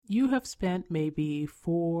you have spent maybe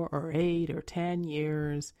 4 or 8 or 10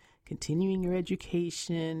 years continuing your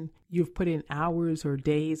education. You've put in hours or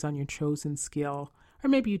days on your chosen skill, or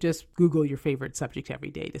maybe you just Google your favorite subject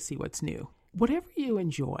every day to see what's new. Whatever you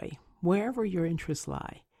enjoy, wherever your interests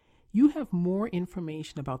lie, you have more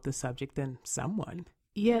information about the subject than someone.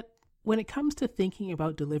 Yet, when it comes to thinking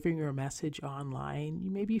about delivering your message online,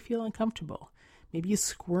 you maybe feel uncomfortable. Maybe you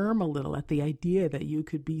squirm a little at the idea that you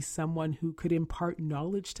could be someone who could impart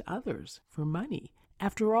knowledge to others for money.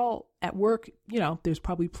 After all, at work, there's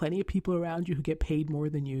probably plenty of people around you who get paid more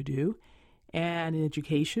than you do. And in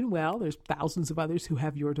education, well, there's thousands of others who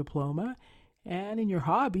have your diploma. And in your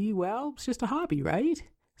hobby, well, it's just a hobby, right?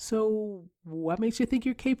 So what makes you think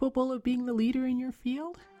you're capable of being the leader in your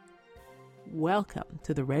field? Welcome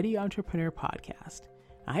to the Ready Entrepreneur Podcast.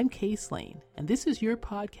 I'm Kay Slane, and this is your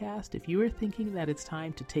podcast if you are thinking that it's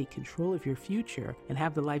time to take control of your future and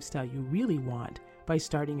have the lifestyle you really want by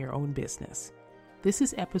starting your own business. This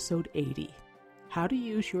is episode 80, how to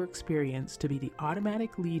use your experience to be the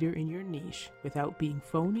automatic leader in your niche without being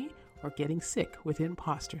phony or getting sick with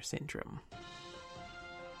imposter syndrome.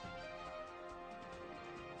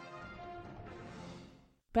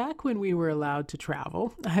 Back when we were allowed to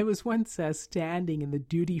travel, I was once standing in the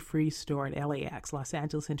duty-free store at LAX, Los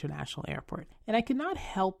Angeles International Airport, and I could not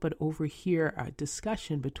help but overhear a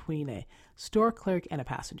discussion between a store clerk and a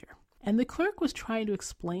passenger. And the clerk was trying to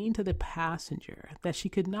explain to the passenger that she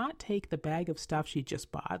could not take the bag of stuff she just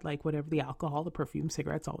bought, like whatever, the alcohol, the perfume,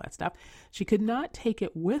 cigarettes, all that stuff. She could not take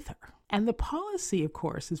it with her. And the policy, of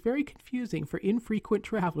course, is very confusing for infrequent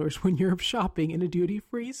travelers when you're shopping in a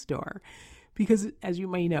duty-free store. Because, as you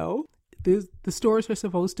may know, the stores are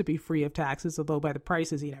supposed to be free of taxes, although by the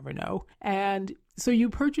prices you never know. And so you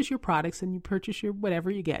purchase your products and you purchase your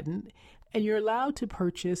whatever you get. And you're allowed to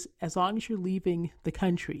purchase as long as you're leaving the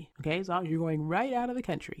country, okay? As long as you're going right out of the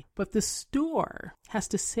country. But the store has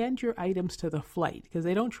to send your items to the flight because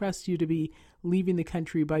they don't trust you to be leaving the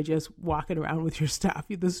country by just walking around with your stuff.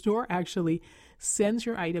 The store actually sends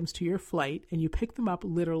your items to your flight and you pick them up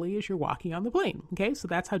literally as you're walking on the plane, okay? So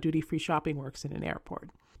that's how duty-free shopping works in an airport.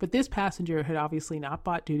 But this passenger had obviously not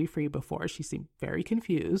bought duty-free before. She seemed very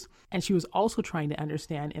confused. And she was also trying to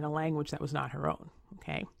understand in a language that was not her own,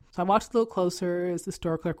 okay? So I watched a little closer as the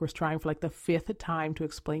store clerk was trying for like the 5th time to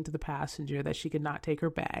explain to the passenger that she could not take her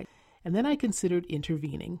bag. And then I considered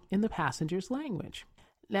intervening in the passenger's language.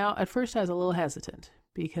 Now, at first I was a little hesitant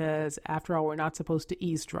because after all, we're not supposed to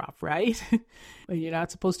eavesdrop, right? You're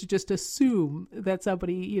not supposed to just assume that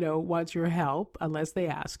somebody, wants your help unless they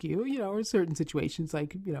ask you, or in certain situations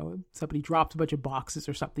like, somebody dropped a bunch of boxes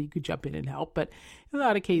or something, you could jump in and help. But in a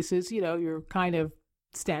lot of cases, you're kind of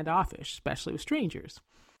standoffish, especially with strangers.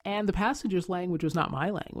 And the passenger's language was not my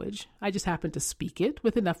language. I just happened to speak it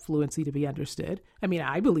with enough fluency to be understood. I mean,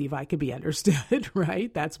 I believe I could be understood,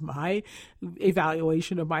 right? That's my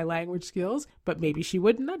evaluation of my language skills. But maybe she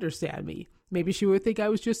wouldn't understand me. Maybe she would think I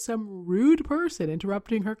was just some rude person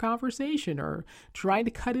interrupting her conversation or trying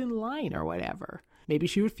to cut in line or whatever. Maybe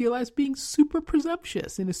she would feel I was being super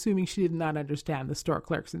presumptuous in assuming she did not understand the store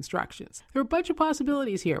clerk's instructions. There were a bunch of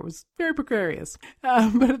possibilities here. It was very precarious.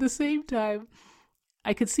 But at the same time,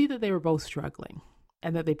 I could see that they were both struggling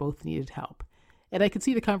and that they both needed help. And I could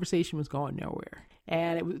see the conversation was going nowhere.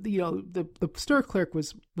 And it was, the store clerk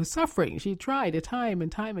was suffering. She tried time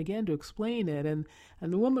and time again to explain it. And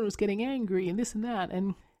the woman was getting angry and this and that.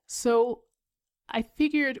 And so I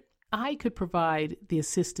figured I could provide the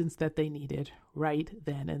assistance that they needed right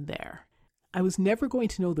then and there. I was never going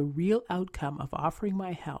to know the real outcome of offering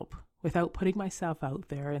my help without putting myself out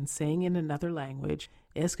there and saying in another language,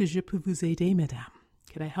 "Est-ce que je peux vous aider, madame?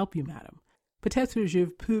 Can I help you, madam? Peut-être je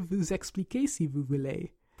peux vous expliquer si vous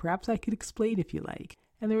voulez. Perhaps I could explain if you like."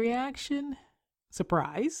 And the reaction,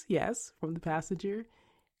 surprise, yes, from the passenger,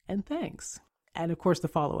 and thanks. And of course, the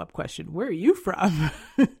follow-up question, where are you from?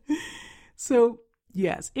 So,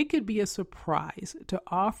 yes, it could be a surprise to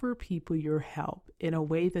offer people your help in a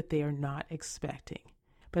way that they are not expecting.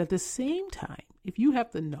 But at the same time, if you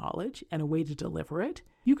have the knowledge and a way to deliver it,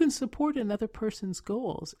 you can support another person's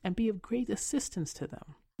goals and be of great assistance to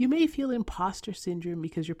them. You may feel imposter syndrome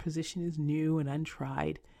because your position is new and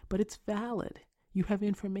untried, but it's valid. You have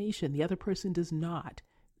information the other person does not.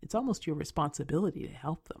 It's almost your responsibility to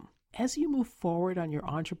help them. As you move forward on your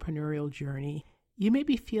entrepreneurial journey, you may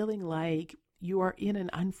be feeling like you are in an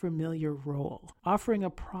unfamiliar role, offering a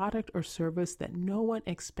product or service that no one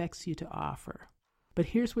expects you to offer. But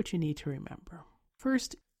here's what you need to remember.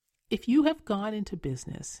 First, if you have gone into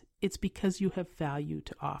business, it's because you have value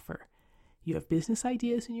to offer. You have business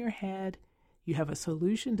ideas in your head, you have a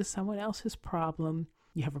solution to someone else's problem,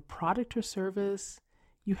 you have a product or service,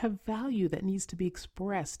 You have value that needs to be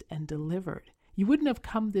expressed and delivered. You wouldn't have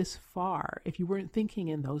come this far if you weren't thinking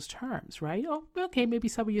in those terms, right? Oh, okay, maybe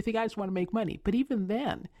some of you think I just want to make money. But even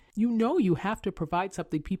then, you have to provide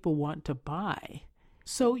something people want to buy.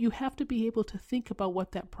 So you have to be able to think about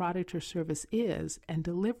what that product or service is and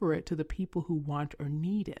deliver it to the people who want or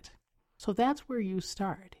need it. So that's where you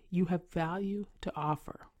start. You have value to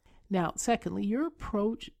offer. Now, secondly, your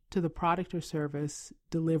approach to the product or service,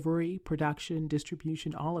 delivery, production,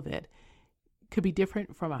 distribution, all of it, could be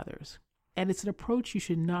different from others. And it's an approach you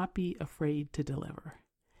should not be afraid to deliver.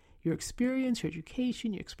 Your experience, your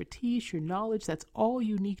education, your expertise, your knowledge, that's all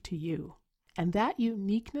unique to you. And that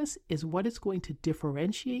uniqueness is what is going to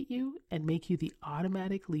differentiate you and make you the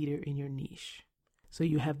automatic leader in your niche. So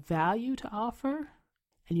you have value to offer,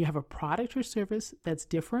 and you have a product or service that's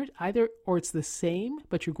different, or it's the same,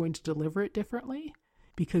 but you're going to deliver it differently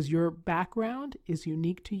because your background is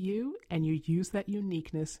unique to you and you use that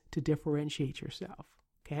uniqueness to differentiate yourself.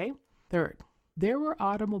 Okay? Third, there were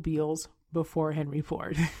automobiles before Henry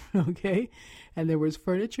Ford, okay? And there was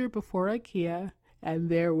furniture before IKEA, and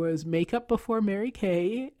there was makeup before Mary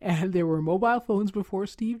Kay, and there were mobile phones before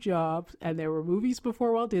Steve Jobs, and there were movies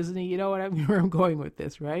before Walt Disney. You know where I'm going with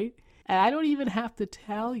this, right? And I don't even have to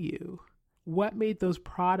tell you what made those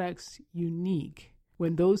products unique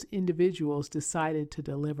when those individuals decided to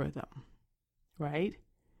deliver them, right?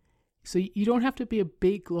 So you don't have to be a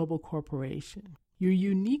big global corporation. Your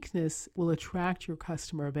uniqueness will attract your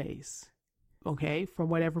customer base, okay, for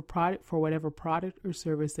whatever product or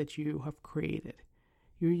service that you have created.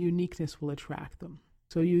 Your uniqueness will attract them.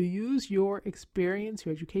 So you use your experience,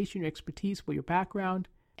 your education, your expertise, your background,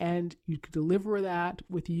 and you could deliver that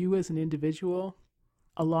with you as an individual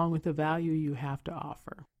along with the value you have to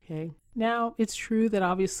offer, okay? Now, it's true that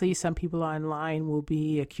obviously some people online will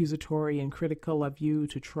be accusatory and critical of you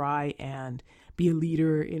to try and be a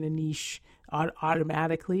leader in a niche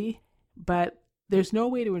automatically, but there's no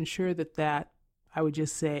way to ensure that I would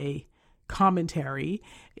just say, commentary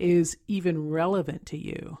is even relevant to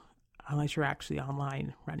you unless you're actually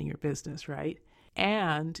online running your business, right?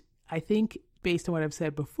 And I think based on what I've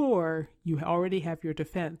said before, you already have your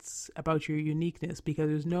defense about your uniqueness because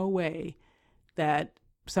there's no way that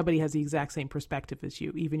somebody has the exact same perspective as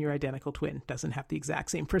you. Even your identical twin doesn't have the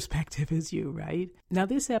exact same perspective as you, right? Now,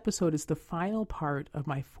 this episode is the final part of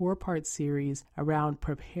my 4-part series around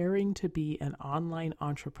preparing to be an online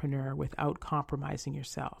entrepreneur without compromising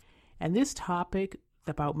yourself. And this topic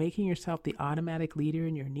about making yourself the automatic leader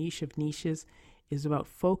in your niche of niches is about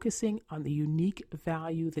focusing on the unique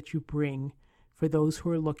value that you bring for those who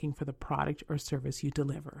are looking for the product or service you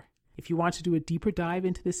deliver. If you want to do a deeper dive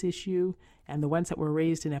into this issue and the ones that were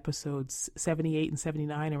raised in episodes 78 and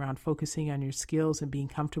 79 around focusing on your skills and being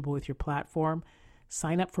comfortable with your platform,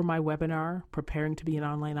 sign up for my webinar, Preparing to be an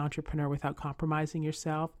Online Entrepreneur Without Compromising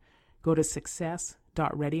Yourself. Go to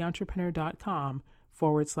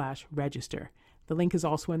success.readyentrepreneur.com/register. The link is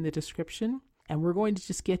also in the description, and we're going to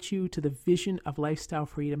just get you to the vision of lifestyle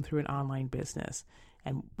freedom through an online business.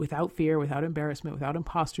 And without fear, without embarrassment, without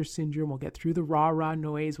imposter syndrome, we'll get through the raw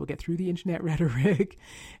noise, we'll get through the internet rhetoric,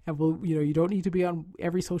 and you don't need to be on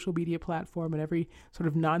every social media platform and every sort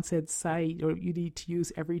of nonsense site, or you need to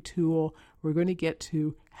use every tool. We're going to get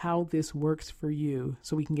to how this works for you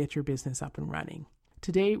so we can get your business up and running.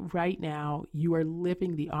 Today, right now, you are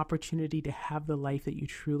living the opportunity to have the life that you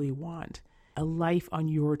truly want. A life on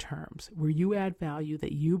your terms, where you add value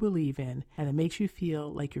that you believe in, and it makes you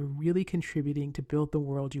feel like you're really contributing to build the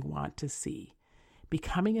world you want to see.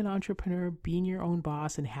 Becoming an entrepreneur, being your own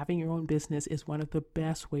boss, and having your own business is one of the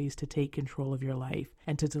best ways to take control of your life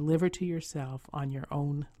and to deliver to yourself on your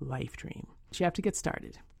own life dream. But you have to get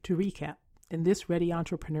started. To recap, in this Ready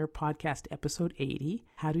Entrepreneur podcast, episode 80,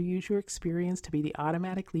 how to use your experience to be the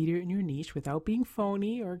automatic leader in your niche without being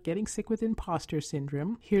phony or getting sick with imposter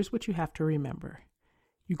syndrome, here's what you have to remember.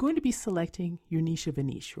 You're going to be selecting your niche of a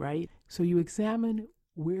niche, right? So you examine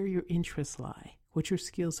where your interests lie, what your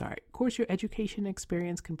skills are. Of course, your education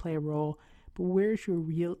experience can play a role, but where's your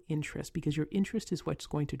real interest? Because your interest is what's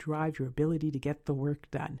going to drive your ability to get the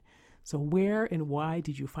work done. So where and why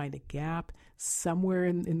did you find a gap somewhere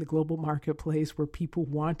in the global marketplace where people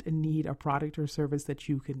want and need a product or service that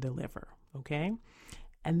you can deliver, okay?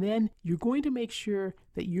 And then you're going to make sure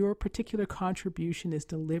that your particular contribution is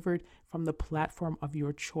delivered from the platform of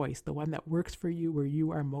your choice, the one that works for you, where you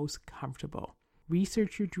are most comfortable.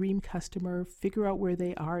 Research your dream customer, figure out where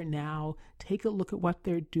they are now, take a look at what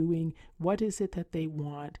they're doing, what is it that they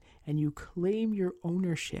want, and you claim your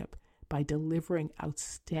ownership by delivering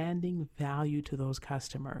outstanding value to those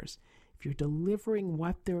customers. if you're delivering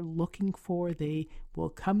what they're looking for, they will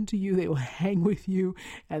come to you, they will hang with you,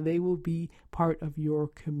 and they will be part of your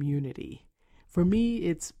community. For me,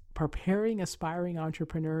 it's preparing aspiring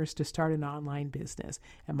entrepreneurs to start an online business.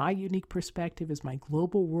 And my unique perspective is my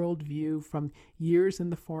global worldview from years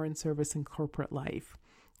in the foreign service and corporate life.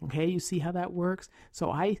 Okay, you see how that works? So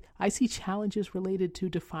I see challenges related to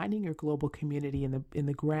defining your global community in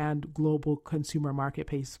the grand global consumer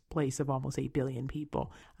marketplace of almost 8 billion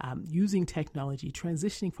people, using technology,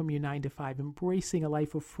 transitioning from your 9 to 5, embracing a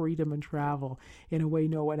life of freedom and travel in a way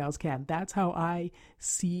no one else can. That's how I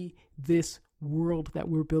see this world that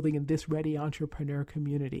we're building in this Ready Entrepreneur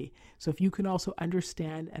community. So if you can also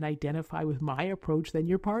understand and identify with my approach, then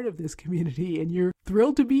you're part of this community and you're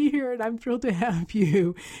thrilled to be here, and I'm thrilled to have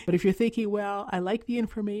you. But if you're thinking, well, I like the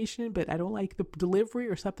information, but I don't like the delivery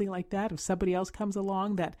or something like that, if somebody else comes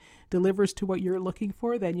along that delivers to what you're looking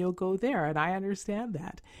for, then you'll go there. And I understand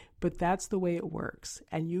that. But that's the way it works.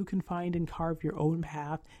 And you can find and carve your own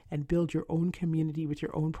path and build your own community with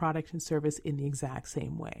your own product and service in the exact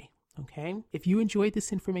same way. Okay. If you enjoyed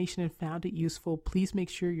this information and found it useful, please make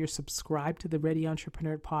sure you're subscribed to the Ready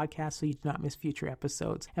Entrepreneur podcast so you do not miss future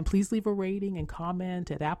episodes. And please leave a rating and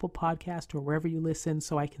comment at Apple Podcast or wherever you listen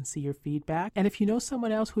so I can see your feedback. And if you know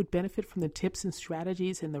someone else who would benefit from the tips and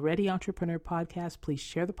strategies in the Ready Entrepreneur podcast, please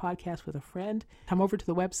share the podcast with a friend. Come over to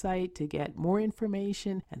the website to get more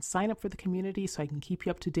information and sign up for the community so I can keep you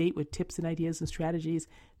up to date with tips and ideas and strategies.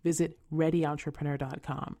 Visit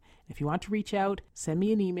readyentrepreneur.com. If you want to reach out, send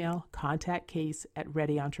me an email,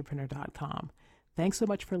 contactcase@readyentrepreneur.com. Thanks so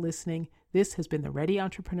much for listening. This has been the Ready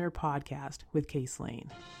Entrepreneur Podcast with Case Lane.